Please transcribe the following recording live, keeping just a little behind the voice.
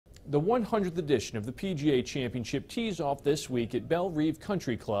The 100th edition of the PGA Championship tees off this week at Bellerive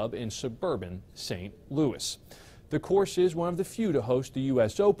Country Club in suburban St. Louis. The course is one of the few to host the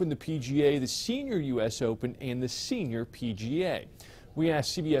U.S. Open, the PGA, the Senior U.S. Open, and the Senior PGA. We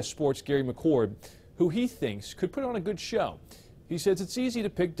asked CBS Sports Gary McCord who he thinks could put on a good show. He says it's easy to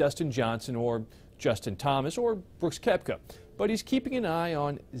pick Dustin Johnson or Justin Thomas or Brooks Koepka, but he's keeping an eye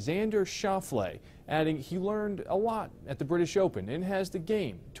on Xander Schauffele, adding he learned a lot at the British Open and has the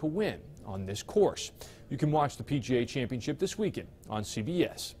game to win on this course. You can watch the PGA Championship this weekend on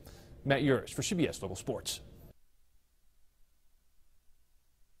CBS. Matt Yurus for CBS Local Sports.